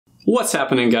What's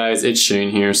happening, guys? It's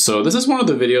Shane here. So this is one of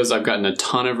the videos I've gotten a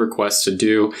ton of requests to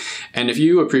do. And if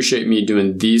you appreciate me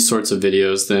doing these sorts of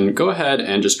videos, then go ahead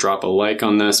and just drop a like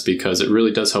on this because it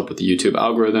really does help with the YouTube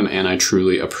algorithm and I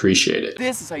truly appreciate it.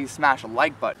 This is how you smash a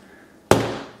like button.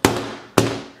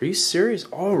 Are you serious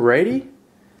already?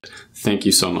 Thank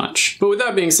you so much. But with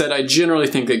that being said, I generally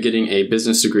think that getting a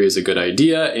business degree is a good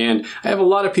idea, and I have a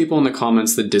lot of people in the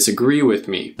comments that disagree with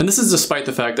me. And this is despite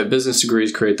the fact that business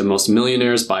degrees create the most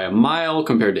millionaires by a mile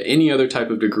compared to any other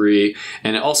type of degree,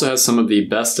 and it also has some of the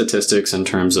best statistics in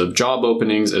terms of job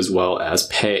openings as well as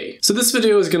pay. So this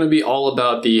video is going to be all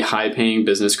about the high-paying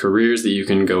business careers that you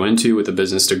can go into with a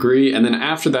business degree, and then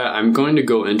after that, I'm going to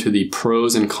go into the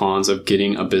pros and cons of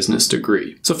getting a business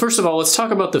degree. So first of all, let's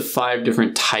talk about the 5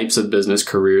 different types of business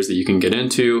careers that you can get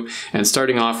into. And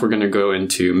starting off, we're going to go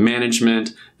into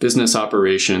management, business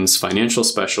operations, financial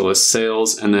specialists,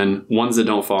 sales, and then ones that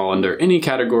don't fall under any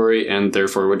category, and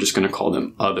therefore we're just going to call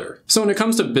them other. So when it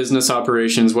comes to business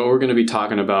operations, what we're going to be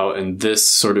talking about in this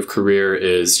sort of career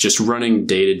is just running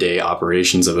day-to-day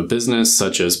operations of a business,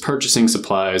 such as purchasing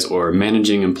supplies or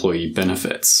managing employee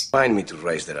benefits. Find me to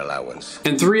raise their allowance.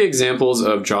 And 3 examples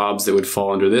of jobs that would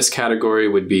fall under this category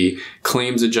would be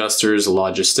claims adjusters,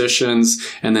 logisticians,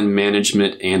 and then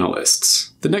management analysts.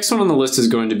 The next one on the list is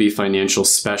going to be financial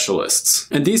specialists.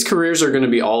 And these careers are going to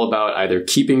be all about either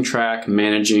keeping track,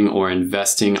 managing, or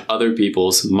investing other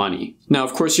people's money. Now,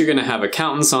 of course, you're going to have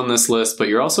accountants on this list, but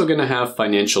you're also going to have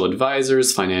financial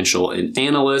advisors, financial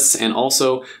analysts, and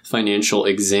also financial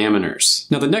examiners.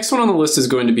 Now, the next one on the list is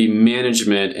going to be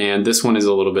management, and this one is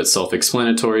a little bit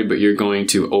self-explanatory, but you're going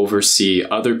to oversee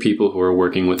other people who are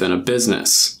working within a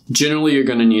business. Generally, you're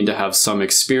going to need to have some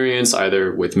experience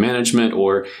either with management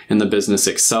or in the business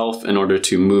itself in order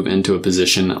to move into a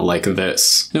position like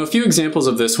this. Now, a few examples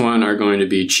of this one are going to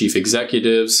be chief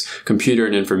executives, computer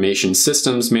and information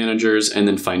systems managers, and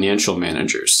then financial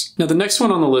managers. Now, the next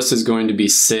one on the list is going to be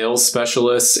sales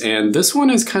specialists, and this one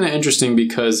is kind of interesting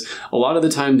because a lot of the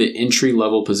time the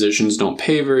entry-level positions don't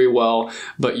pay very well,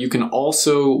 but you can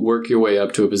also work your way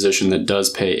up to a position that does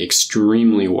pay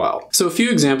extremely well. So a few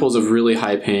examples of really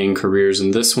high-paying careers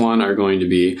in this one are going to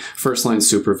be first-line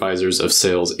supervisors of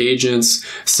sales agents,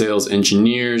 sales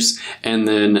engineers, and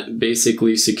then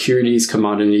basically securities,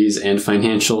 commodities, and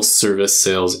financial service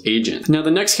sales agent. Now,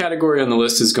 the next category on the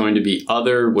list is going to be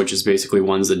other, which is basically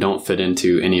ones that don't fit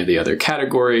into any of the other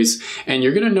categories. And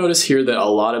you're going to notice here that a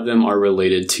lot of them are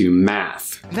related to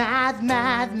math. Math,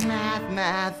 math, math,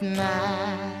 math,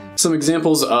 math. Some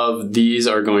examples of these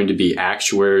are going to be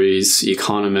actuaries,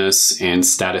 economists, and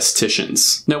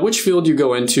statisticians. Now, which field you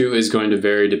go into is going to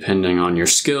vary depending on your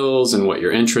skills and what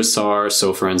your interests are.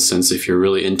 So for instance, if you're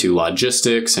really into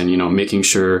logistics and, making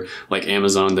sure, like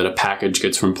Amazon, that a package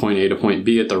gets from point A to point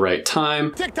B at the right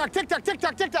time. Tick tock, tick tock, tick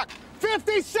tock, tick tock.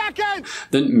 50 seconds!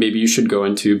 Then maybe you should go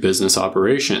into business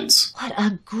operations. What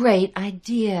a great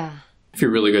idea. If you're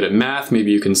really good at math,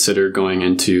 maybe you consider going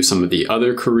into some of the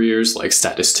other careers like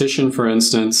statistician, for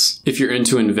instance. If you're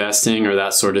into investing or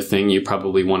that sort of thing, you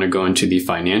probably want to go into the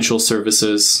financial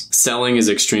services. Selling is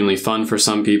extremely fun for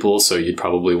some people, so you'd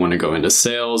probably want to go into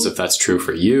sales if that's true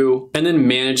for you. And then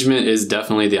management is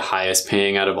definitely the highest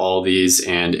paying out of all these,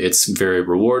 and it's very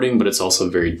rewarding, but it's also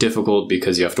very difficult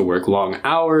because you have to work long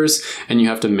hours and you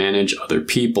have to manage other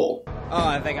people. Oh,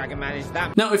 I think I can manage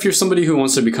that. Now, if you're somebody who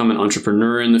wants to become an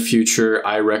entrepreneur in the future,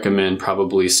 I recommend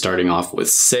probably starting off with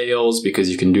sales because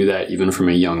you can do that even from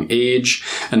a young age.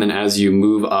 And then as you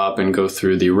move up and go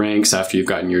through the ranks after you've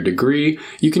gotten your degree,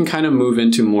 you can kind of move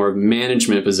into more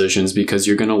management positions because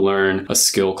you're going to learn a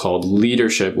skill called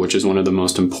leadership, which is one of the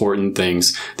most important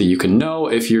things that you can know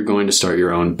if you're going to start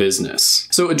your own business.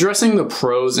 So addressing the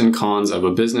pros and cons of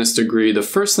a business degree, the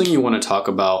first thing you want to talk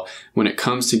about when it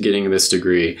comes to getting this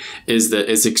degree is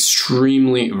that it's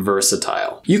extremely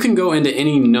versatile. You can go into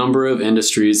any number of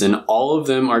industries and all of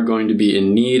them are going to be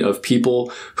in need of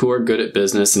people who are good at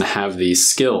business and have these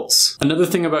skills. Another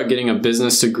thing about getting a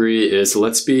business degree is,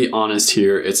 let's be honest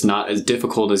here, it's not as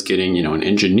difficult as getting, an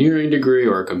engineering degree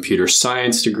or a computer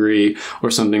science degree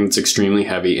or something that's extremely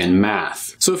heavy in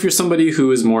math. So if you're somebody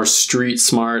who is more street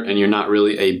smart and you're not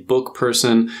really a book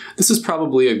person, this is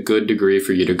probably a good degree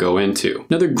for you to go into.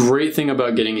 Another great thing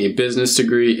about getting a business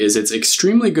degree is it's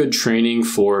extremely good training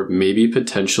for maybe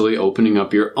potentially opening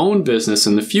up your own business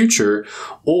in the future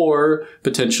or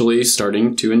potentially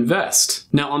starting to invest.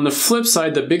 Now, on the flip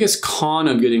side, the biggest con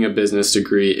of getting a business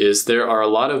degree is there are a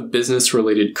lot of business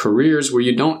related careers where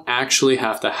you don't actually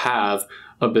have to have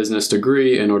a business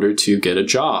degree in order to get a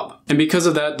job. And because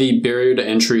of that, the barrier to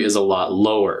entry is a lot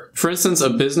lower. For instance, a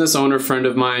business owner friend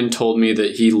of mine told me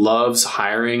that he loves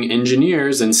hiring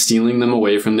engineers and stealing them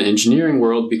away from the engineering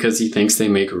world because he thinks they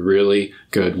make really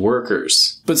good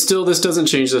workers. But still, this doesn't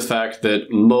change the fact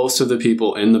that most of the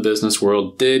people in the business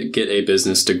world did get a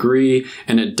business degree,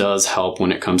 and it does help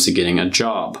when it comes to getting a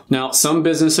job. Now, some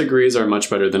business degrees are much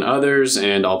better than others,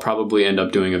 and I'll probably end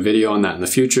up doing a video on that in the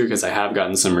future because I have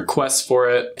gotten some requests for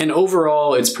it. And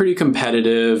overall, it's pretty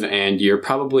competitive, and you're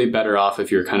probably better off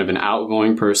if you're kind of an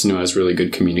outgoing person who has really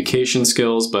good communication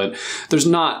skills, but there's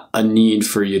not a need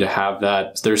for you to have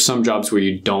that. There's some jobs where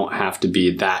you don't have to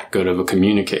be that good of a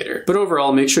communicator. But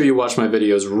overall, make sure you watch my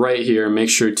videos right here. Make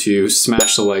sure to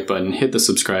smash the like button, hit the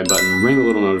subscribe button, ring the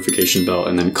little notification bell,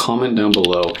 and then comment down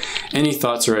below any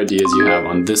thoughts or ideas you have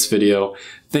on this video.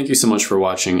 Thank you so much for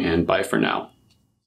watching, and bye for now.